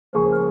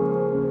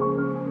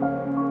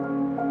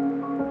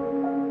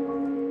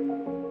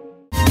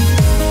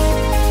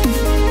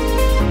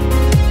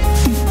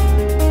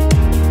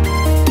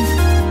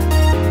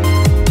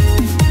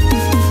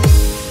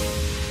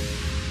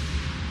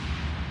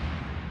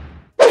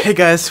Hey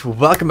guys,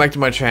 welcome back to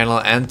my channel,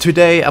 and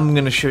today I'm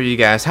gonna show you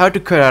guys how to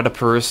cut out a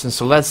person.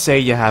 So let's say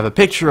you have a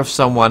picture of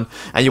someone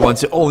and you want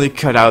to only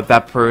cut out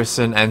that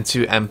person and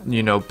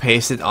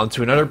paste it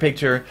onto another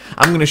picture.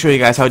 I'm gonna show you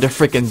guys how to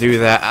freaking do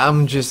that.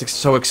 I'm just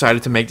so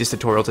excited to make this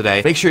tutorial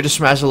today. Make sure to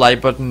smash the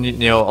like button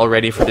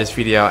already for this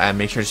video, and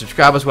make sure to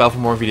subscribe as well for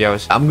more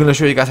videos. I'm gonna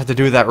show you guys how to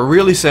do that.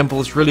 Really simple,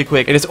 it's really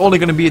quick. It is only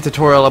gonna be a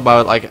tutorial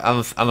about like I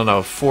don't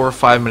know, 4 or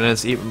 5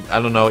 minutes, even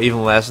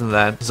even less than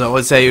that. So I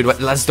would say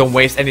let's don't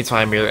waste any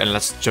time here and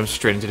let's jump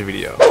straight into the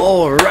video.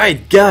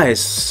 Alright guys,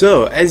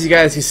 so as you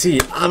guys can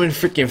see, I'm in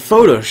freaking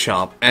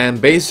Photoshop,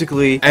 and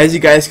basically as you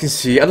guys can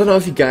see, I don't know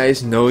if you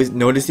guys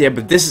noticed yet,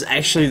 but this is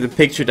actually the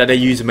picture that I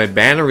use in my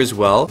banner as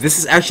well. This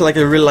is actually like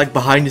a really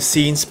behind the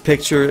scenes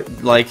picture,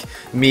 like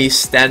me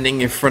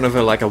standing in front of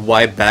a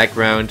white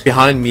background.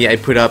 Behind me I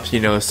put up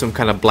some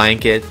kind of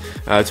blanket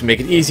to make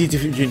it easy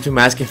to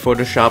mask in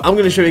Photoshop. I'm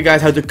gonna show you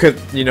guys how to cut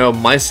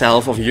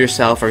myself or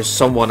yourself or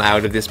someone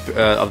out of this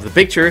of the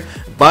picture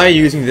by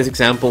using this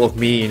example of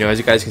me, as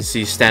you guys can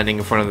see, standing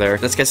in front of there.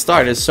 Let's get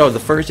started. So the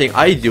first thing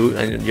I do,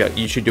 and yeah,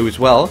 you should do as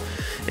well,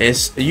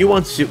 is you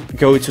want to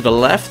go to the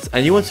left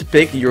and you want to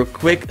pick your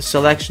quick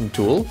selection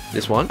tool,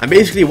 this one. And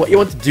basically what you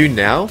want to do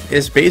now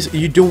is basically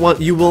you want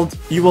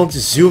to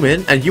zoom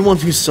in and you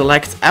want to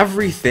select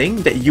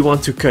everything that you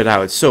want to cut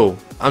out. So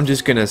I'm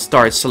just gonna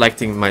start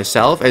selecting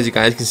myself. As you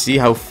guys can see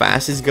how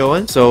fast it's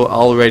going. So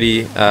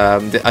already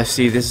I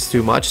see this is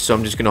too much, so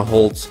I'm just gonna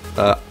hold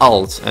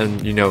Alt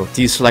and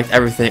deselect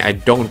everything I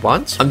don't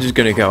want. I'm just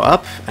gonna go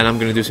up and I'm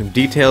gonna do some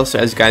details. So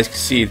as you guys can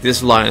see,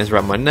 this line is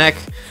around my neck.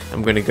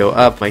 I'm gonna go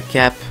up my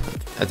cap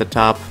at the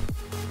top.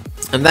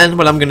 And then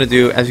what I'm gonna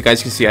do, as you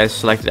guys can see, I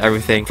selected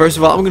everything. First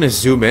of all, I'm gonna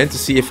zoom in to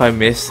see if I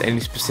missed any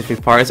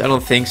specific parts. I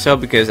don't think so,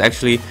 because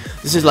actually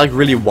this is like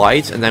really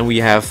white, and then we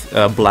have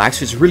black,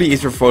 so it's really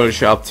easy for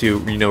Photoshop to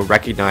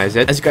recognize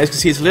it. As you guys can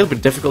see, it's a little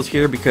bit difficult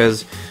here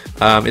because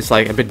it's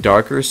like a bit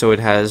darker, so it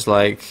has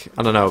like,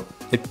 I don't know,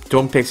 it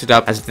don't picks it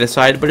up as this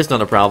side, but it's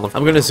not a problem.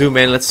 I'm gonna zoom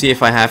in. Let's see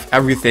if I have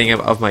everything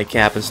of my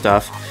cap and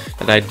stuff,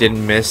 that I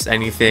didn't miss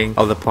anything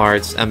of the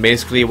parts. And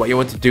basically what you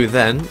want to do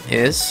then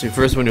is you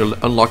first want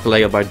to unlock the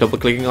layer by double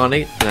clicking on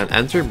it and then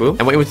enter, boom.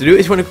 And what you want to do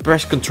is you want to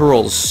press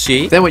Ctrl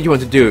C. Then what you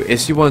want to do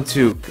is you want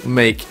to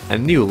make a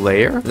new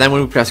layer. Then when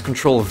we press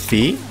Ctrl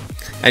V,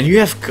 and you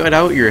have cut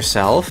out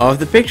yourself of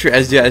the picture.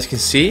 As you guys can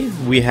see,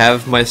 we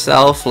have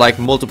myself like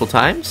multiple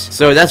times.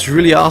 So that's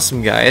really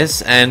awesome,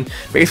 guys. And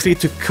basically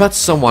to cut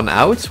someone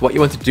out, what you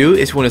want to do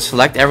is you want to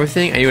select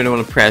everything and you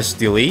want to press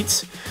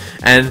delete.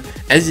 And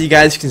as you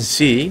guys can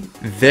see,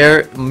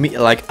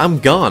 I'm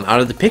gone out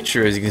of the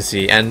picture, as you can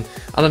see. And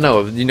I don't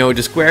know,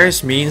 the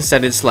squares means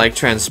that it's like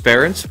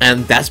transparent,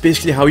 and that's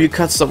basically how you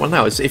cut someone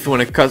out. So if you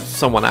want to cut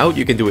someone out,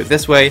 you can do it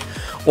this way,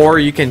 or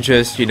you can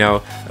just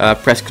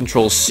press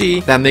Ctrl C,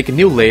 then make a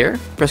new layer,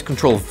 press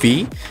Ctrl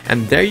V,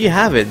 and there you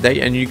have it.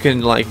 And you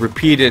can like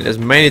repeat it as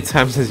many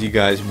times as you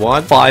guys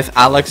want. 5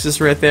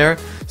 Alexes right there.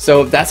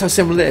 So that's how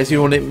simple it is.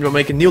 You want to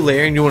make a new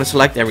layer and you want to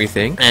select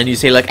everything, and you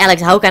say like,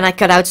 Alex, how can I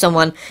cut out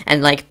someone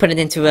and like put it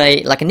into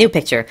a new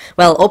picture?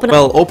 Well,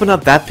 open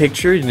up that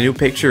picture, the new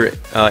picture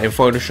in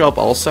Photoshop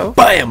also.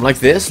 Bam, like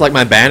this, like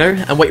my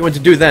banner. And what you want to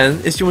do then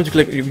is you want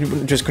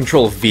to just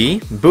Ctrl V,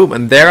 boom,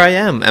 and there I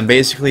am. And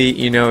basically,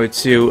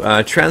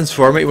 to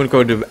transform it, you want to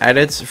go to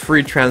Edit,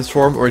 Free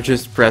Transform, or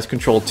just press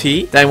Ctrl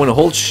T. Then you want to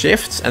hold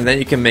Shift, and then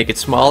you can make it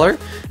smaller.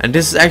 And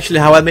this is actually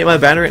how I made my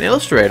banner in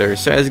Illustrator.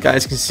 So as you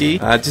guys can see,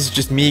 this is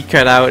just me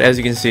cut out, as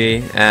you can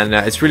see, and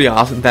it's really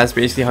awesome. That's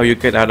basically how you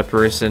cut out a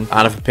person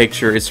out of a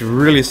picture. It's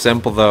really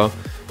simple though,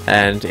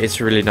 and it's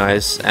really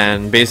nice.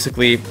 And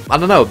basically, I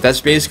don't know, that's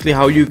basically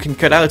how you can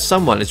cut out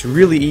someone. It's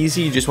really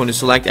easy. You just want to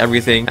select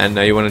everything, and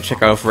you want to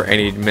check out for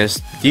any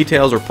missed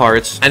details or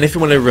parts. And if you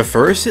want to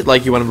reverse it,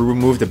 like you want to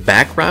remove the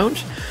background,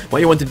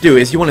 what you want to do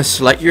is you want to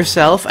select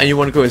yourself and you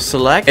want to go to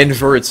select,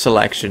 invert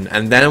selection,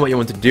 and then what you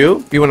want to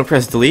do, you want to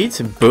press delete,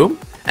 and boom.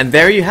 And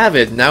there you have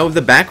it. Now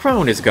the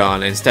background is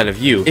gone instead of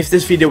you. If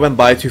this video went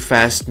by too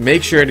fast,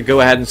 make sure to go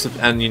ahead and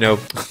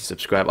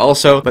subscribe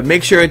also. But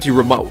make sure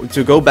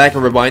to go back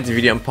and rewind the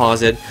video and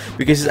pause it,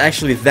 because it's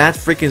actually that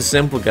freaking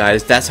simple,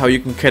 guys. That's how you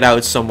can cut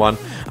out someone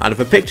out of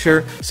a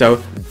picture. So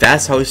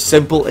that's how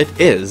simple it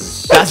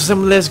is. That's how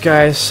simple it is,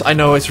 guys. I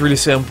know it's really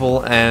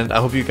simple, and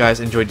I hope you guys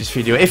enjoyed this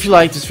video. If you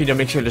liked this video,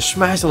 make sure to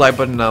smash the like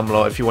button down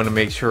below. If you want to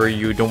make sure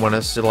you don't want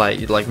to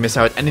like miss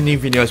out any new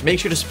videos, make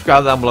sure to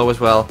subscribe down below as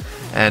well.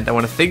 And I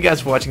want to thank you guys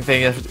for watching,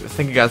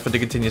 thank you guys for the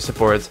continued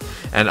support,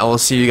 and I will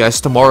see you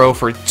guys tomorrow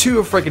for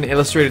 2 freaking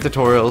illustrated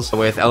tutorials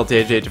with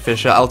LTHH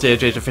Official.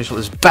 LTHH Official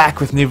is back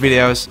with new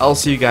videos. I'll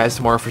see you guys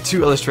tomorrow for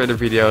 2 illustrated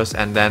videos,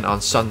 and then on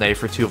Sunday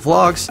for 2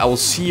 vlogs. I will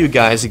see you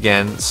guys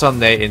again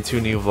Sunday in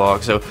 2 new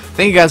vlogs. So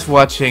thank you guys for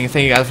watching,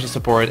 thank you guys for the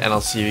support, and I'll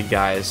see you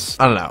guys,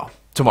 I don't know,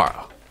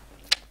 tomorrow.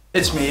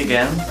 It's me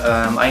again.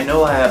 I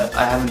know I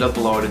haven't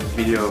uploaded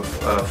video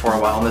for a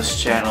while on this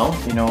channel.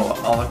 You know,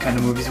 all the kind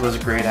of movies. He was a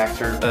great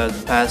actor the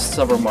past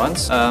several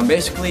months.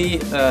 Basically,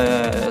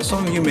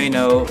 some of you may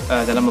know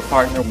that I'm a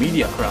partner of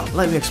Media Crowd.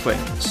 Let me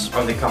explain this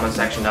on the comment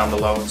section down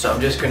below. So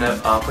I'm just gonna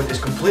put this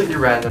completely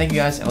random. Thank you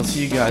guys, and I'll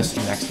see you guys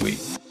next week.